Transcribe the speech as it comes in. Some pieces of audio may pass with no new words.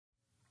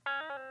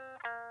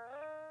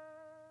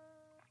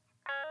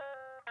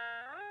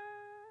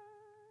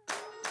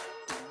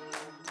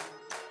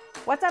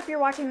What's up? You're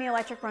watching the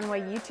Electric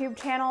Runway YouTube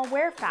channel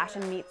where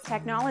fashion meets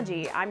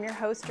technology. I'm your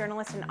host,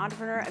 journalist, and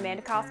entrepreneur,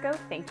 Amanda Cosco.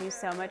 Thank you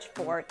so much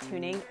for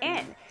tuning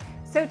in.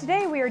 So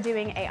today we are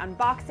doing a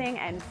unboxing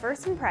and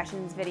first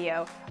impressions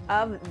video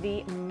of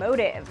the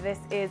Motiv. This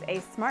is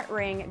a smart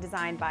ring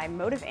designed by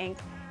Motiv Inc.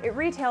 It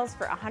retails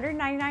for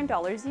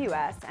 $199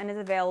 US and is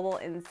available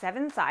in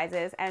 7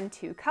 sizes and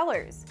 2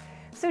 colors.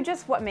 So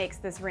just what makes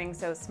this ring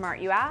so smart,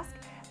 you ask?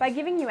 By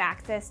giving you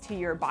access to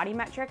your body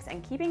metrics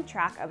and keeping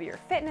track of your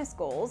fitness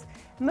goals,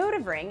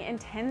 Motiv Ring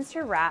intends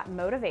to wrap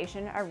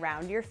motivation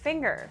around your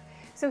finger.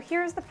 So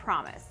here's the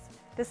promise.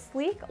 The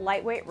sleek,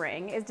 lightweight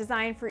ring is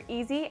designed for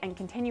easy and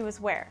continuous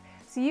wear,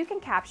 so you can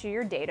capture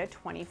your data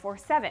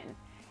 24/7.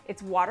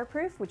 It's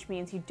waterproof, which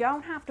means you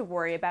don't have to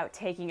worry about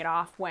taking it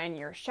off when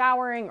you're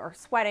showering or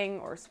sweating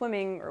or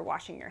swimming or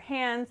washing your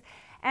hands.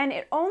 And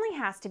it only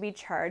has to be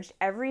charged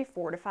every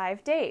 4 to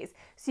 5 days.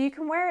 So you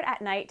can wear it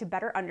at night to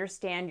better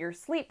understand your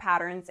sleep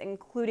patterns,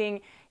 including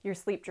your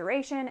sleep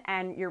duration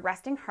and your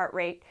resting heart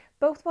rate,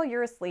 both while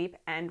you're asleep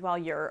and while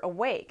you're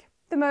awake.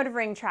 The Motiv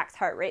Ring tracks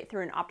heart rate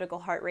through an optical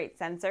heart rate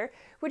sensor,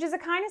 which is a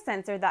kind of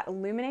sensor that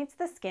illuminates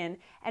the skin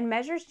and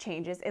measures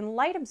changes in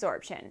light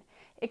absorption.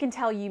 It can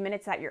tell you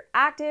minutes that you're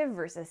active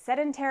versus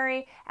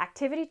sedentary,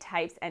 activity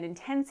types and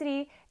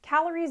intensity,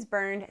 calories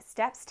burned,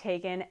 steps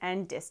taken,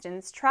 and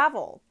distance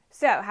traveled.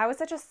 So how is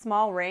such a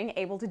small ring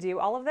able to do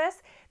all of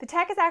this? The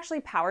tech is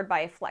actually powered by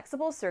a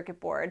flexible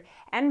circuit board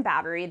and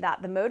battery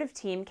that the Motiv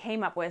team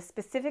came up with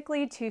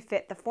specifically to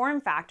fit the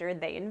form factor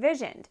they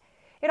envisioned.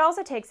 It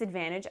also takes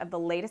advantage of the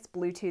latest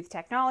Bluetooth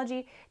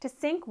technology to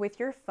sync with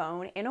your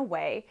phone in a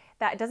way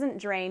that doesn't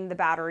drain the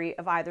battery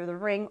of either the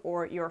ring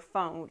or your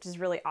phone, which is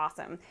really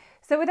awesome.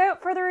 So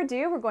without further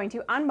ado, we're going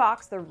to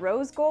unbox the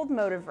rose gold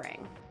Motiv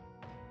Ring.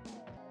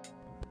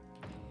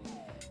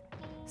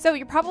 So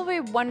you're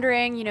probably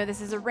wondering, this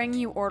is a ring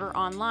you order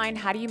online.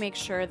 How do you make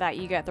sure that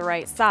you get the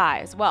right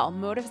size? Well,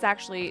 Motiv's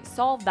actually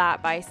solved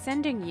that by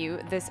sending you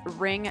this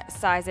ring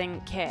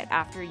sizing kit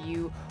after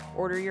you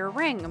order your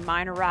ring.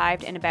 Mine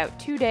arrived in about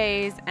 2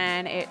 days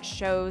and it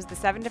shows the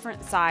 7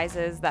 different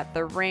sizes that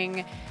the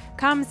ring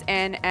comes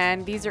in,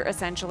 and these are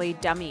essentially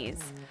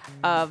dummies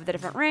of the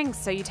different rings.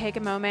 So you take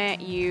a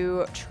moment,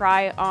 you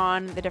try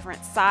on the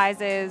different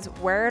sizes,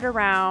 wear it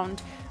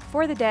around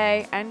for the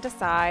day and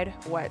decide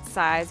what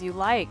size you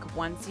like.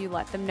 Once you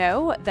let them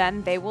know,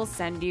 then they will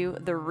send you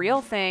the real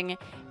thing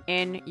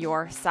in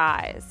your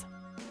size.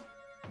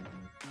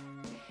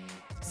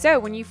 So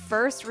when you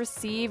first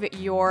receive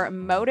your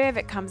Motiv,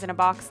 it comes in a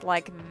box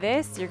like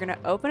this. You're gonna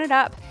open it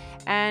up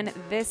and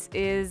this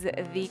is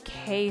the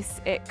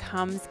case it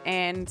comes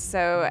in.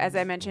 So as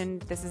I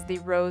mentioned, this is the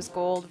rose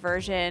gold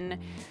version.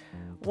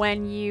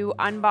 When you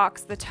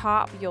unbox the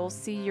top, you'll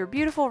see your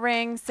beautiful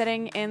ring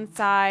sitting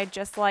inside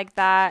just like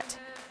that.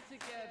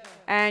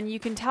 And you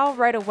can tell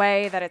right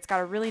away that it's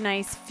got a really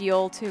nice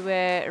feel to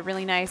it, a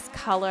really nice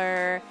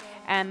color,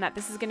 and that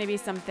this is going to be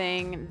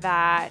something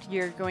that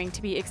you're going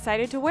to be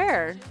excited to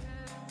wear.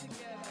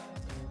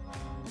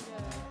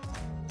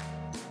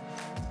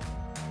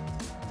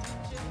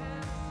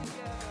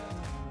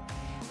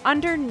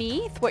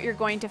 Underneath, what you're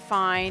going to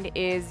find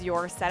is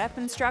your setup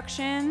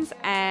instructions,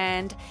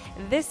 and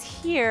this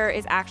here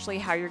is actually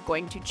how you're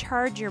going to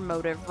charge your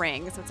Motiv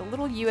ring. So it's a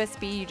little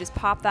USB, you just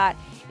pop that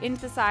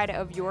into the side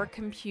of your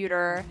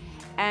computer,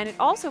 and it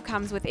also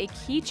comes with a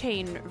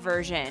keychain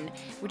version,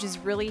 which is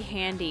really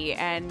handy,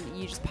 and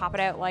you just pop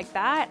it out like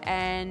that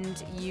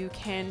and you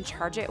can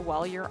charge it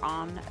while you're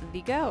on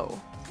the go.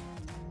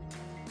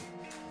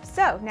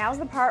 So now's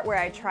the part where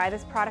I try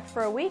this product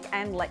for a week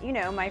and let you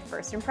know my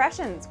first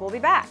impressions. We'll be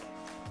back.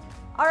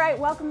 All right,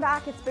 welcome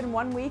back. It's been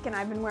 1 week and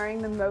I've been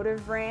wearing the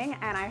Motiv ring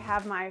and I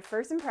have my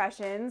first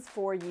impressions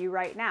for you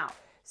right now.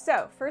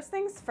 So first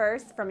things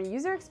first, from a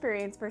user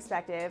experience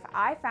perspective,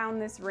 I found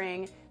this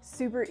ring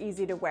super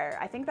easy to wear.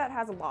 I think that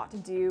has a lot to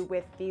do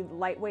with the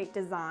lightweight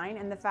design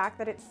and the fact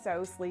that it's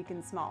so sleek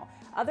and small.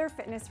 Other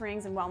fitness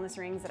rings and wellness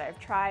rings that I've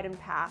tried in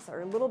past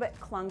are a little bit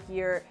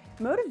clunkier.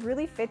 Motiv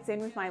really fits in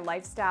with my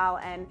lifestyle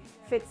and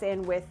fits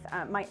in with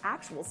my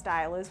actual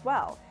style as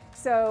well.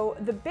 So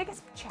the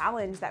biggest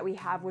challenge that we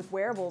have with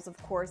wearables, of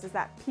course, is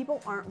that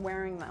people aren't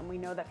wearing them. We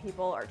know that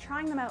people are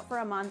trying them out for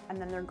a month and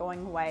then they're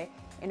going away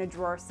in a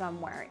drawer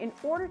somewhere. In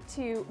order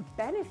to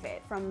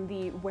benefit from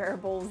the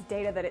wearables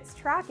data that it's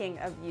tracking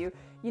of you,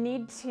 you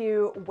need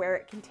to wear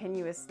it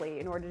continuously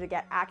in order to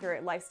get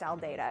accurate lifestyle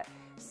data.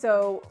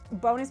 So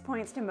bonus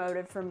points to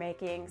Motiv for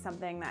making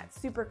something that's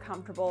super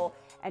comfortable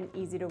and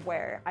easy to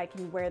wear. I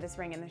can wear this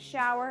ring in the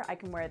shower, I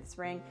can wear this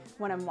ring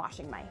when I'm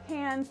washing my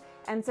hands,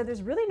 and so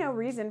there's really no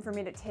reason for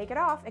me to take it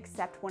off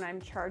except when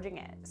I'm charging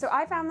it. So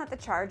I found that the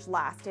charge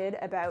lasted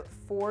about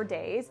 4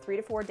 days, 3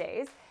 to 4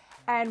 days,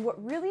 and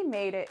what really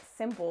made it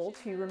simple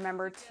to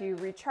remember to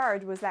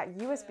recharge was that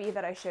USB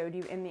that I showed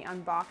you in the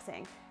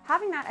unboxing.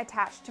 Having that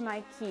attached to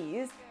my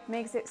keys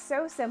makes it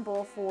so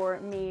simple for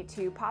me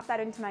to pop that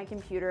into my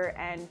computer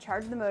and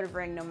charge the Motiv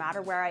Ring no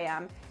matter where I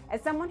am.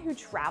 As someone who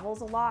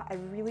travels a lot, I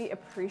really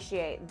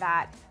appreciate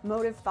that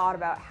Motiv thought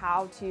about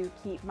how to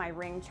keep my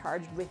ring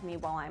charged with me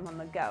while I'm on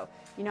the go.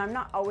 You know, I'm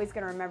not always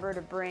going to remember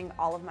to bring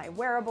all of my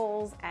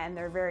wearables and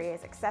their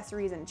various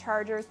accessories and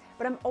chargers,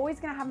 but I'm always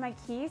going to have my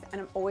keys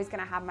and I'm always going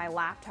to have my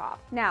laptop.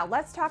 Now,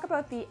 let's talk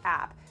about the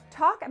app.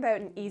 Talk about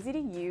an easy to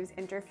use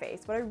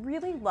interface. What I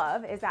really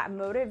love is that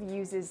Motiv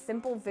uses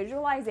simple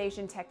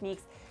visualization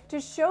techniques to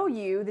show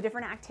you the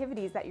different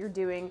activities that you're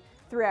doing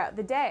throughout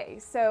the day.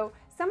 So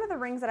some of the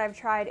rings that I've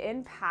tried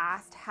in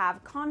past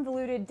have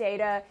convoluted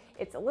data.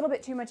 It's a little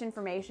bit too much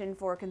information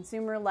for a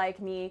consumer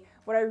like me.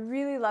 What I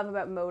really love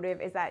about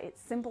Motiv is that it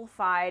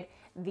simplified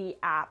the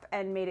app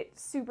and made it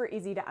super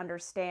easy to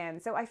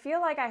understand. So I feel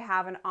like I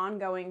have an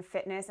ongoing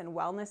fitness and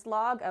wellness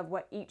log of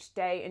what each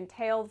day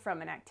entailed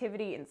from an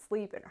activity and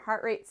sleep and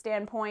heart rate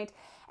standpoint.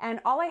 And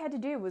all I had to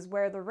do was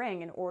wear the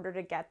ring in order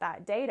to get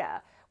that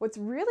data. What's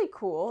really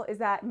cool is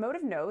that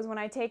Motiv knows when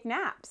I take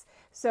naps.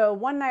 So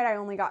one night I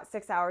only got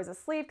 6 hours of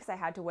sleep because I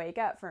had to wake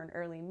up for an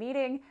early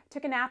meeting,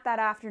 took a nap that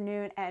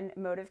afternoon, and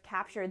Motiv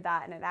captured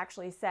that, and it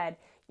actually said,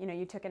 you know,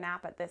 you took a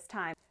nap at this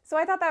time. So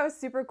I thought that was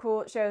super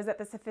cool. It shows that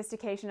the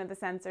sophistication of the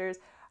sensors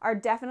are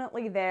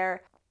definitely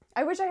there.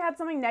 I wish I had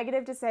something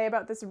negative to say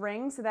about this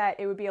ring so that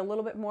it would be a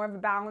little bit more of a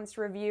balanced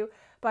review,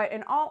 but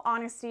in all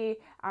honesty,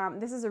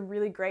 this is a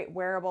really great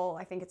wearable.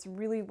 I think it's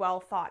really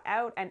well thought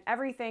out, and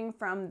everything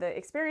from the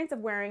experience of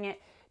wearing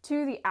it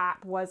to the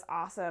app was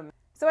awesome.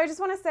 So I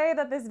just want to say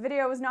that this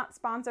video was not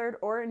sponsored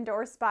or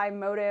endorsed by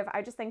Motiv.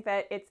 I just think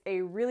that it's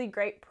a really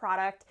great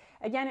product.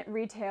 Again, it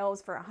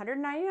retails for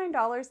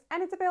 $199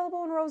 and it's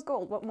available in rose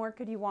gold. What more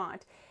could you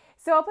want?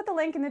 So I'll put the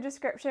link in the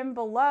description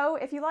below.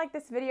 If you like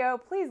this video,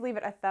 please leave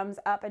it a thumbs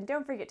up and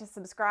don't forget to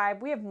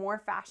subscribe. We have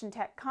more fashion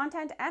tech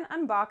content and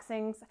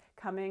unboxings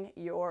coming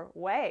your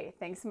way.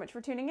 Thanks so much for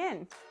tuning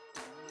in.